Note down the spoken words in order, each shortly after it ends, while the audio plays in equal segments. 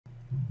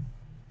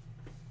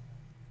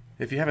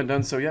If you haven't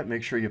done so yet,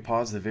 make sure you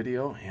pause the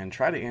video and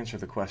try to answer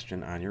the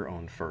question on your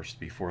own first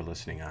before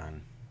listening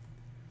on.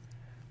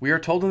 We are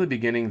told in the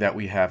beginning that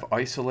we have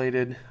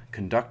isolated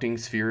conducting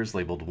spheres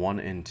labeled 1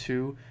 and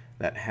 2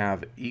 that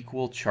have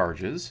equal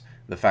charges.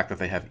 The fact that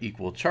they have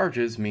equal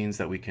charges means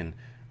that we can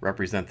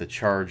represent the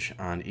charge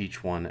on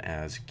each one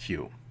as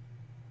Q.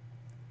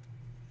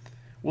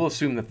 We'll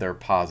assume that they're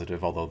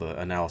positive, although the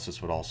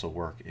analysis would also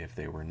work if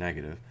they were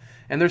negative.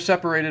 And they're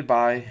separated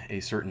by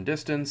a certain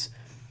distance,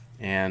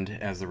 and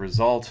as a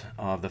result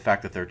of the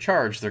fact that they're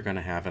charged, they're going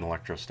to have an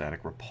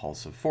electrostatic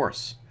repulsive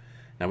force.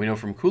 Now we know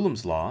from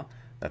Coulomb's law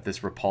that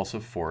this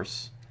repulsive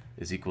force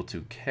is equal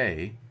to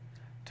K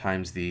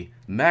times the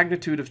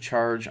magnitude of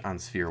charge on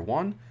sphere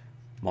 1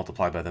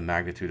 multiplied by the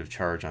magnitude of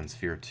charge on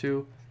sphere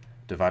 2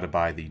 divided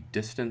by the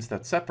distance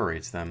that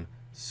separates them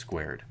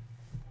squared.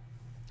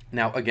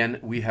 Now again,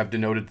 we have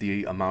denoted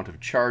the amount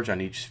of charge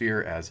on each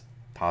sphere as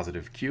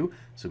positive Q,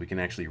 so we can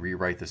actually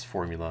rewrite this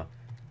formula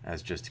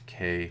as just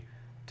K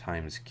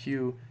times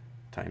Q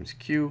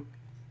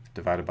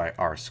divided by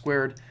R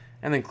squared,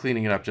 and then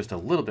cleaning it up just a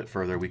little bit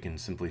further, we can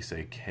simply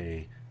say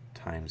K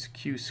times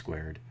Q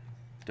squared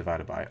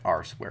divided by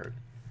R squared.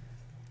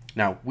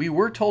 Now, we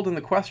were told in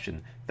the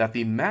question that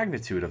the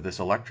magnitude of this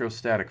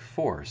electrostatic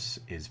force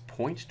is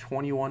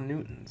 0.21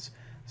 newtons.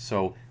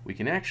 So we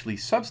can actually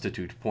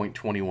substitute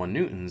 0.21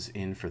 newtons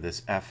in for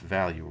this F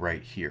value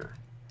right here.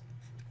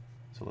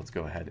 So let's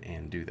go ahead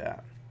and do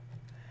that.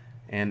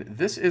 And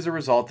this is a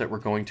result that we're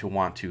going to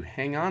want to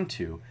hang on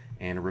to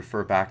and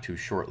refer back to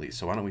shortly.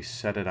 So why don't we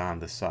set it on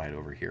the side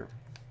over here.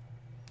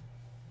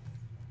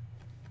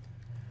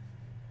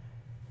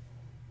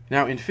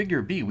 Now in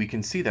figure B, we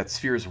can see that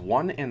spheres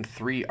 1 and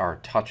 3 are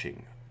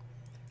touching.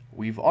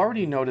 We've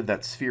already noted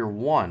that sphere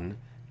 1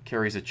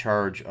 carries a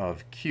charge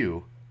of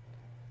Q,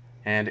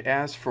 and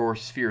as for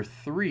sphere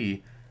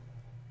 3,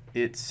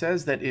 it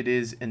says that it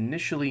is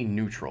initially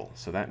neutral,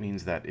 so that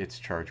means that its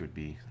charge would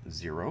be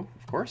 0,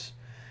 of course.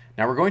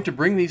 Now we're going to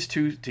bring these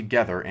two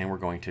together and we're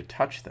going to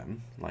touch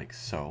them, like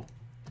so.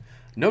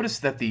 Notice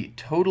that the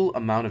total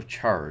amount of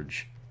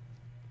charge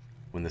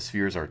when the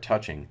spheres are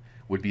touching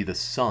would be the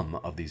sum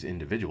of these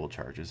individual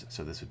charges,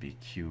 so this would be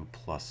Q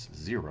plus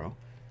 0,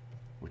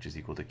 which is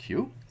equal to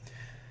Q.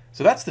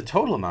 So that's the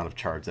total amount of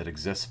charge that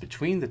exists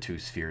between the two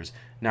spheres.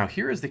 Now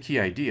here is the key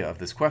idea of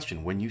this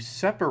question. When you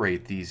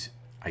separate these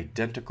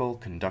identical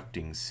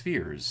conducting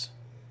spheres,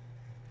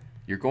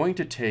 you're going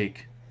to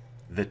take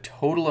the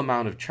total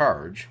amount of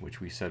charge,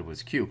 which we said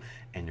was Q,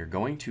 and you're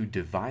going to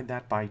divide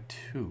that by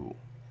 2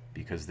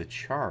 because the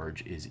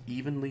charge is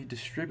evenly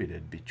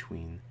distributed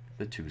between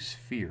the two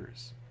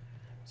spheres.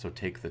 So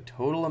take the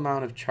total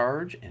amount of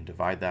charge and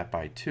divide that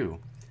by 2,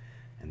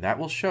 and that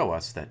will show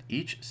us that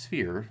each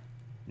sphere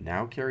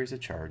now carries a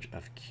charge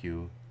of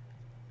Q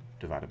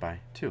divided by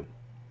 2.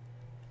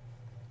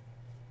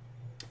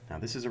 Now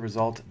this is a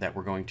result that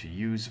we're going to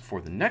use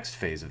for the next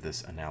phase of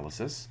this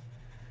analysis,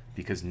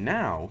 because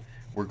now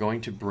we're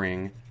going to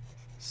bring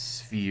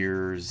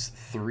spheres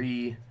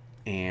 3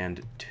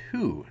 and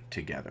 2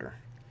 together,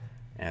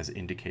 as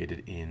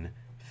indicated in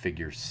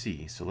figure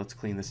C. So let's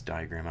clean this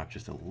diagram up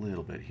just a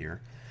little bit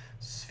here.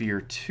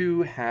 Sphere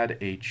 2 had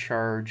a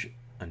charge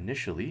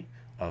initially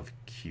of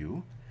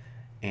Q,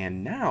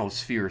 and now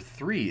sphere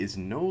 3 is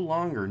no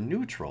longer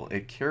neutral.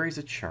 It carries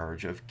a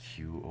charge of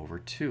Q over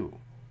 2.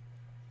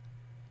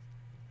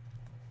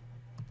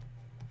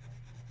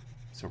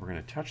 So we're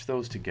going to touch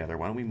those together.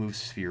 Why don't we move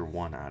sphere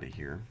 1 out of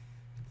here?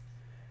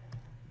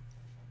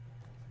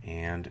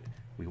 And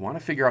we want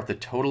to figure out the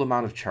total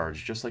amount of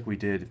charge, just like we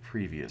did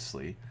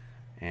previously.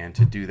 And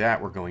to do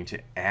that, we're going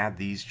to add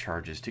these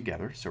charges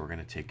together. So we're going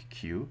to take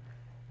Q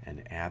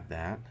and add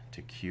that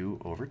to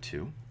Q over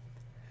 2.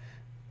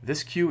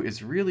 This Q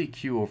is really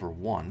Q over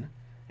 1,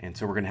 and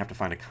so we're going to have to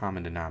find a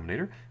common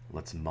denominator.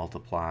 Let's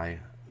multiply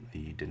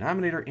the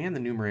denominator and the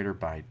numerator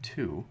by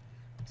 2.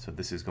 So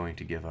this is going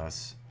to give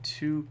us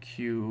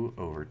 2Q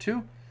over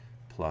 2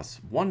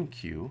 plus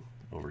 1Q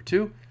over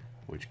 2,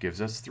 which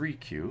gives us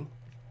 3Q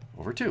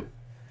over 2.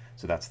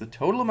 So that's the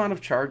total amount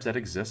of charge that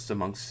exists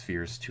amongst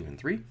spheres 2 and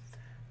 3.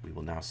 We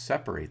will now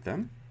separate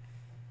them.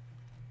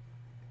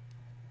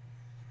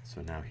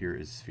 So now here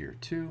is sphere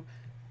 2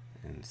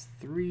 and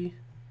 3.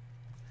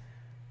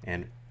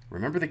 And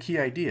remember, the key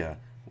idea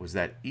was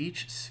that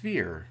each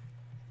sphere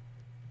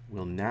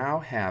will now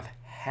have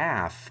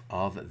half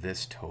of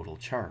this total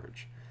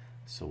charge.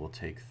 So we'll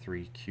take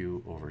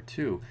 3Q over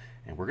 2,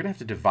 and we're going to have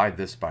to divide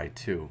this by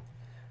 2.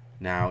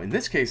 Now, in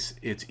this case,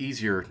 it's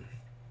easier,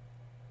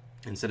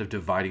 instead of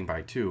dividing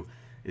by 2,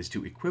 is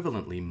to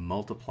equivalently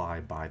multiply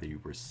by the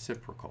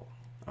reciprocal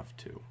of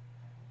 2.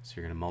 So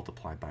you're going to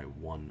multiply by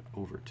 1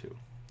 over 2.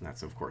 And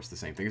that's, of course, the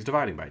same thing as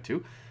dividing by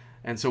 2.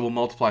 And so we'll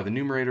multiply the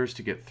numerators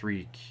to get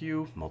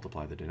 3Q,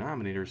 multiply the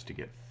denominators to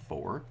get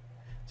 4.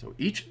 So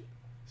each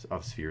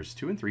of spheres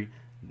 2 and 3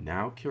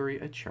 now carry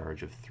a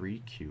charge of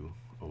 3Q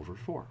over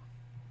 4.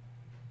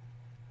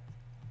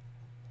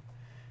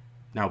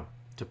 Now,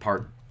 to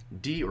part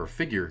D, or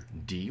figure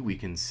D, we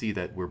can see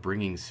that we're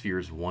bringing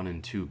spheres 1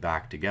 and 2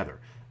 back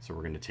together. So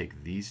we're going to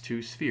take these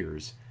two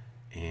spheres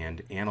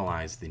and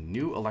analyze the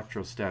new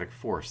electrostatic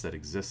force that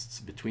exists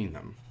between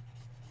them.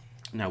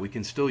 Now we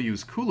can still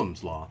use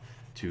Coulomb's law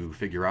to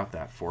figure out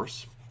that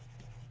force,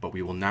 but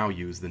we will now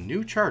use the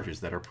new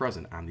charges that are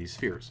present on these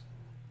spheres.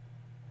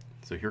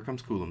 So here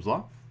comes Coulomb's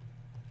law.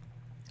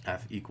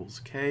 F equals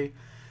K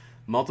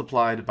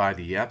multiplied by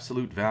the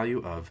absolute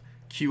value of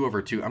Q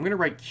over 2. I'm going to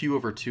write Q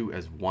over 2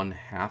 as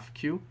 1/2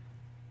 Q.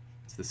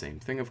 It's the same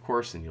thing, of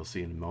course, and you'll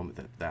see in a moment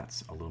that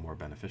that's a little more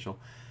beneficial.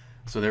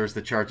 So there's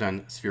the charge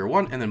on sphere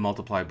 1, and then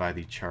multiplied by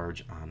the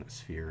charge on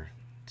sphere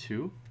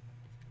 2,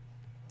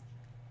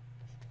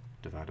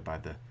 divided by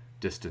the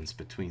distance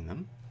between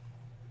them.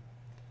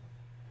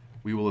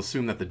 We will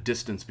assume that the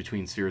distance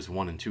between spheres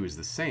 1 and 2 is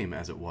the same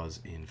as it was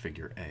in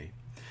figure A.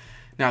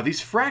 Now,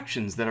 these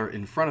fractions that are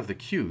in front of the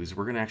Q's,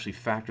 we're going to actually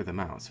factor them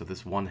out. So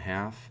this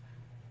 1/2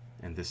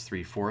 and this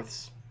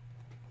 3/4,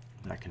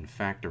 that can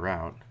factor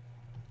out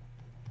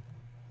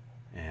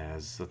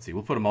as, let's see,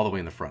 we'll put them all the way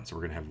in the front. So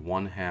we're going to have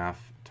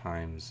 1/2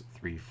 times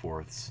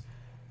 3/4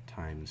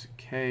 times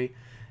K,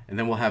 and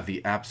then we'll have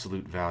the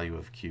absolute value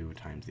of Q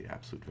times the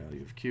absolute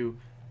value of Q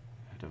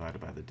divided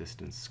by the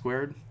distance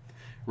squared.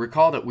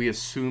 Recall that we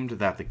assumed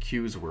that the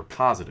Q's were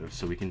positive,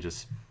 so we can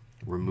just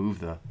remove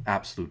the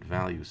absolute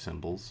value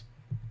symbols.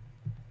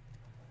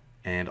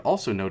 And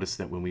also notice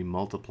that when we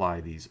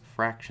multiply these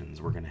fractions,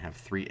 we're going to have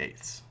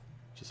 3/8.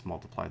 Just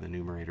multiply the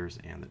numerators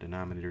and the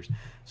denominators.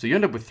 So you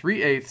end up with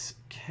 3/8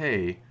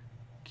 K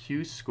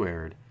Q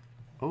squared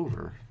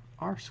over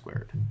R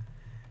squared.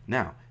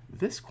 Now,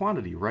 this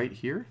quantity right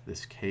here,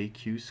 this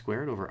KQ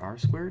squared over R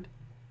squared,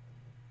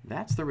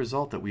 that's the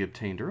result that we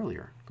obtained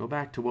earlier. Go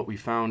back to what we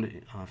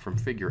found from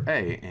figure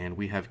A, and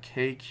we have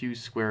KQ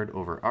squared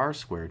over R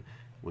squared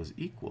was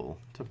equal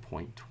to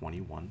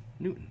 0.21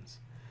 newtons.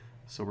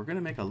 So we're going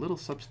to make a little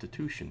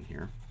substitution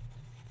here.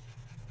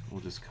 We'll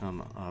just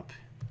come up,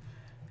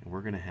 and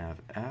we're going to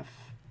have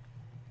F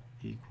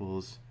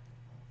equals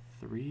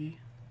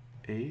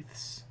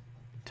 3/8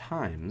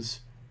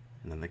 times,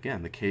 and then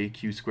again, the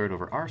KQ squared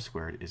over R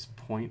squared is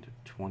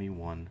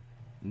 0.21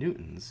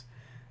 newtons.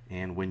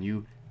 And when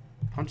you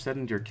punch that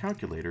into your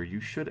calculator, you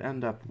should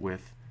end up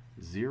with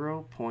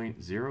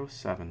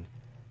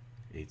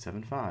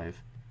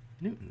 0.07875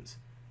 newtons.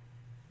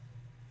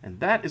 And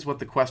that is what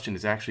the question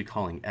is actually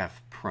calling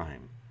F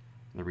prime.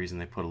 The reason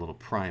they put a little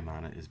prime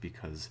on it is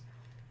because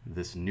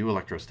this new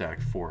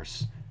electrostatic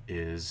force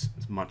is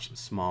much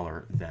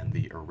smaller than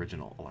the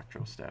original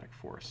electrostatic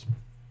force.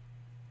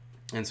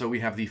 And so we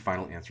have the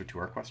final answer to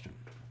our question.